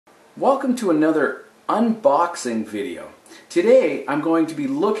Welcome to another unboxing video. Today I'm going to be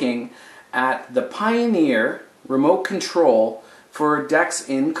looking at the Pioneer remote control for decks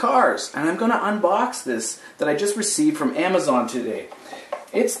in cars, and I'm going to unbox this that I just received from Amazon today.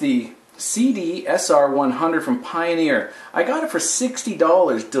 It's the CD SR100 from Pioneer. I got it for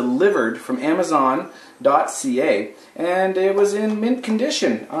 $60 delivered from Amazon.ca, and it was in mint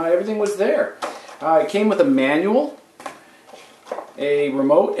condition. Everything was there. It came with a manual, a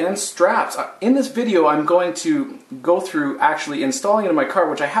remote, and straps. In this video I'm going to go through actually installing it in my car,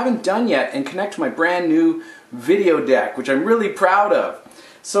 which I haven't done yet, and connect to my brand new video deck, which I'm really proud of.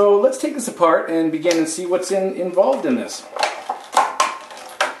 So let's take this apart and begin and see what's involved in this.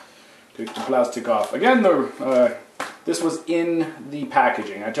 Take the plastic off. Again, this was in the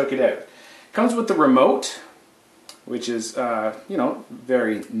packaging. I took it out. It comes with the remote, which is, you know,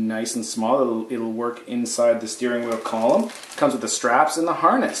 very nice and small. It'll work inside the steering wheel column. It comes with the straps and the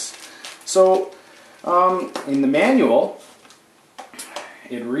harness. So, in the manual,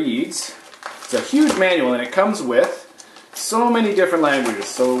 it reads, it's a huge manual, and it comes with so many different languages.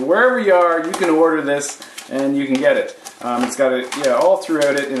 So wherever you are, you can order this and you can get it. It's got it, yeah, all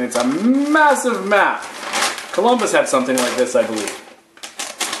throughout it, and it's a massive map. Columbus had something like this, I believe.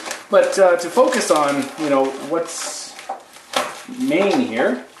 But to focus on, you know, what's main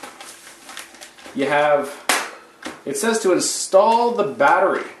here, you have, it says to install the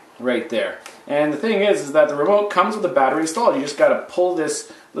battery right there. And the thing is that the remote comes with a battery installed. You just got to pull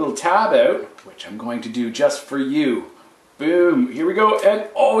this little tab out, which I'm going to do just for you. Boom, here we go, and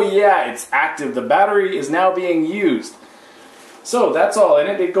oh yeah, it's active. The battery is now being used. So that's all in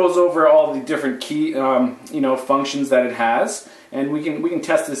it. It goes over all the different key, you know, functions that it has. And we can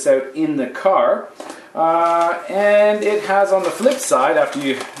test this out in the car. And it has on the flip side, after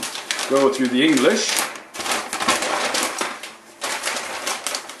you go through the English,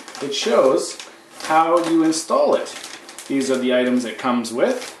 it shows how you install it. These are the items it comes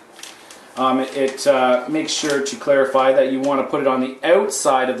with. It makes sure to clarify that you want to put it on the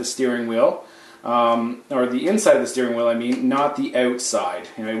outside of the steering wheel, or the inside of the steering wheel, I mean, not the outside.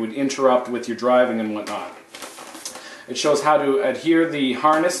 You know, it would interrupt with your driving and whatnot. It shows how to adhere the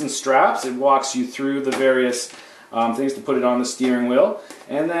harness and straps. It walks you through the various things to put it on the steering wheel,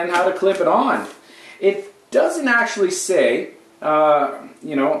 and then how to clip it on. It doesn't actually say,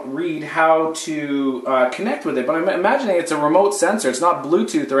 you know, read how to connect with it, but I'm imagining it's a remote sensor. It's not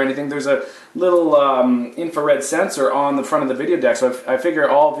Bluetooth or anything. There's a little infrared sensor on the front of the video deck, so I figure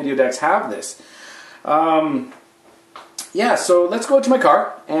all video decks have this. Yeah, so let's go to my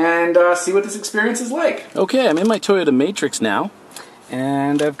car and see what this experience is like. Okay, I'm in my Toyota Matrix now,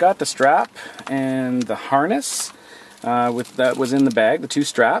 and I've got the strap and the harness that was in the bag, the two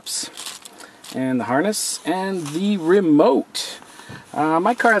straps, and the harness, and the remote.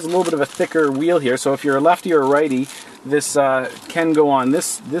 My car has a little bit of a thicker wheel here, so if you're a lefty or a righty, this can go on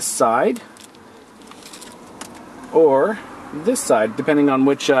this side or this side, depending on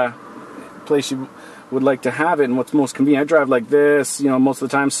which place you would like to have it and what's most convenient. I drive like this, you know, most of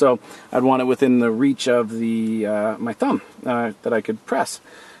the time, so I'd want it within the reach of the my thumb that I could press.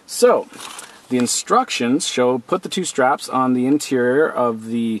 So the instructions show put the two straps on the interior of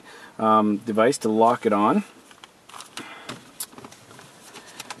the device to lock it on.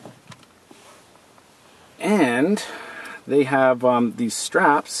 And they have these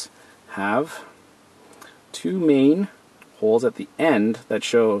straps have two main holes at the end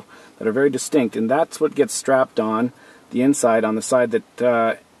that are very distinct, and that's what gets strapped on the inside, on the side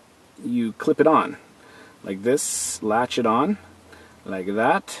that you clip it on, like this. Latch it on like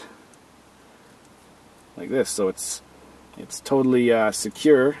that, like this, so it's totally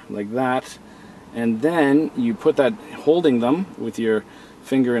secure like that. And then you put that, holding them with your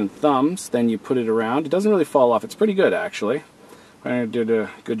finger and thumbs, then you put it around. It doesn't really fall off. It's pretty good, actually. I did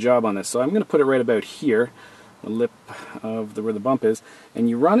a good job on this. So I'm going to put it right about here, the lip of where the bump is, and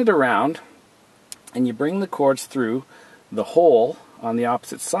you run it around, and you bring the cords through the hole on the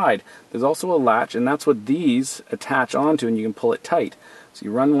opposite side. There's also a latch, and that's what these attach onto, and you can pull it tight. So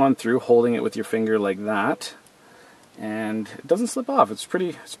you run one through, holding it with your finger like that, and it doesn't slip off. It's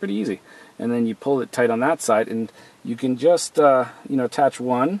pretty easy. And then you pull it tight on that side, and you can just you know, attach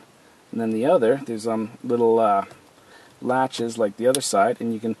one and then the other. There's little latches like the other side,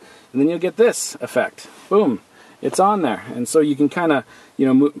 and then you'll get this effect. Boom, it's on there. And so you can kind of,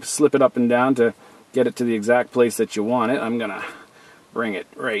 you know, slip it up and down to get it to the exact place that you want it. I'm gonna bring it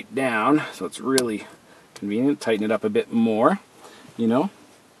right down so it's really convenient. Tighten it up a bit more, you know.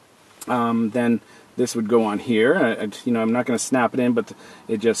 Then this would go on here. You know, I'm not going to snap it in, but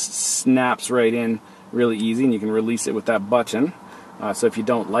it just snaps right in really easy, and you can release it with that button. So if you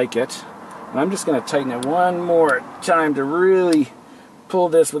don't like it, and I'm just going to tighten it one more time to really pull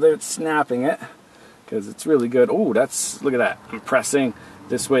this without snapping it, because it's really good. Oh, look at that. I'm pressing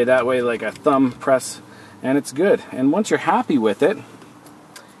this way, that way, like a thumb press, and it's good. And once you're happy with it,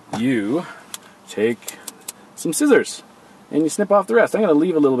 you take some scissors and you snip off the rest. I'm going to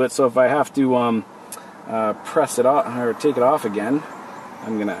leave a little bit, so if I have to press it off or take it off again,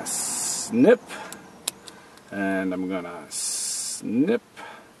 I'm going to snip, and I'm going to snip.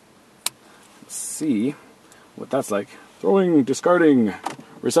 Let's see what that's like. Throwing, discarding,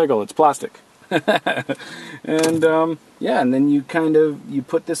 recycle. It's plastic. And yeah, and then you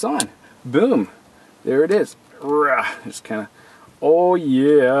put this on. Boom, there it is. Just kind of, oh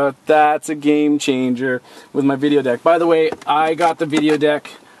yeah, that's a game changer with my video deck. By the way, I got the video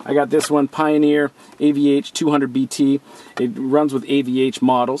deck. I got this one, Pioneer AVH 200BT. It runs with AVH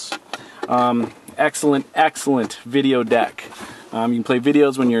models. Excellent, excellent video deck. You can play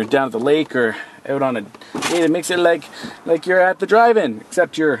videos when you're down at the lake or out on a date. It makes it like you're at the drive-in,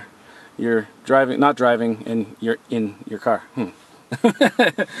 except you're driving, not driving, and you're in your car.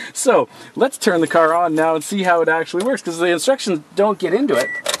 So let's turn the car on now and see how it actually works, because the instructions don't get into it.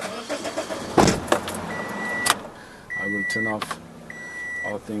 I'm going to turn off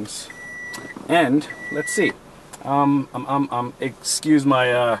all things, and let's see. Excuse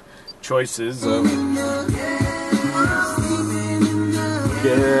my choices of.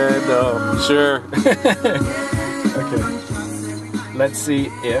 Sure. Okay. Let's see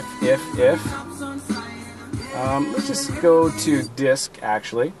if. Let's just go to disk,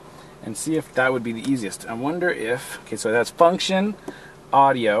 actually, and see if that would be the easiest. I wonder if, okay, so that's function,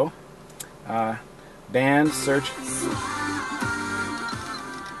 audio, band, search.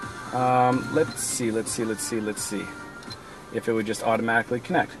 Let's see if it would just automatically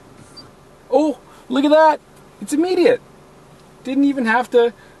connect. Oh, look at that! It's immediate. Didn't even have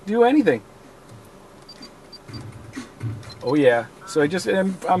to do anything. Oh yeah, so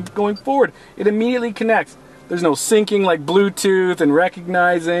I'm going forward. It immediately connects. There's no syncing like Bluetooth and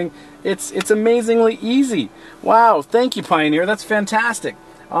recognizing. It's amazingly easy. Wow, thank you, Pioneer. That's fantastic.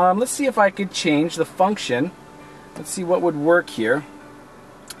 Let's see if I could change the function. Let's see what would work here.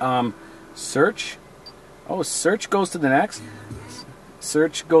 Search. Oh, search goes to the next.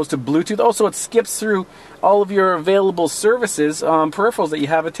 Search goes to Bluetooth. Oh, so it skips through all of your available services, peripherals that you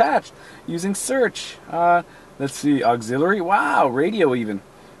have attached using search. Let's see, auxiliary. Wow, radio even.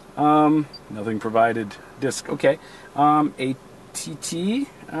 Nothing provided. Disk. Okay. ATT.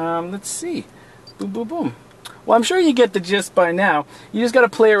 Let's see. Boom, boom, boom. Well, I'm sure you get the gist by now. You just got to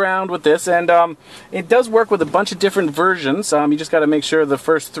play around with this, and it does work with a bunch of different versions. You just got to make sure the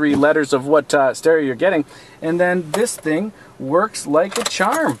first 3 letters of what stereo you're getting, and then this thing works like a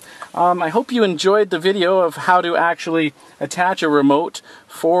charm. I hope you enjoyed the video of how to actually attach a remote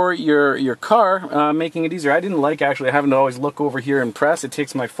for your car, making it easier. I didn't like actually having to always look over here and press. It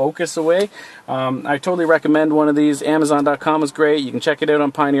takes my focus away. I totally recommend one of these. Amazon.com is great. You can check it out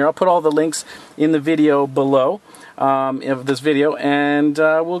on Pioneer. I'll put all the links in the video below of this video, and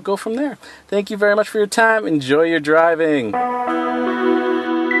we'll go from there. Thank you very much for your time. Enjoy your driving.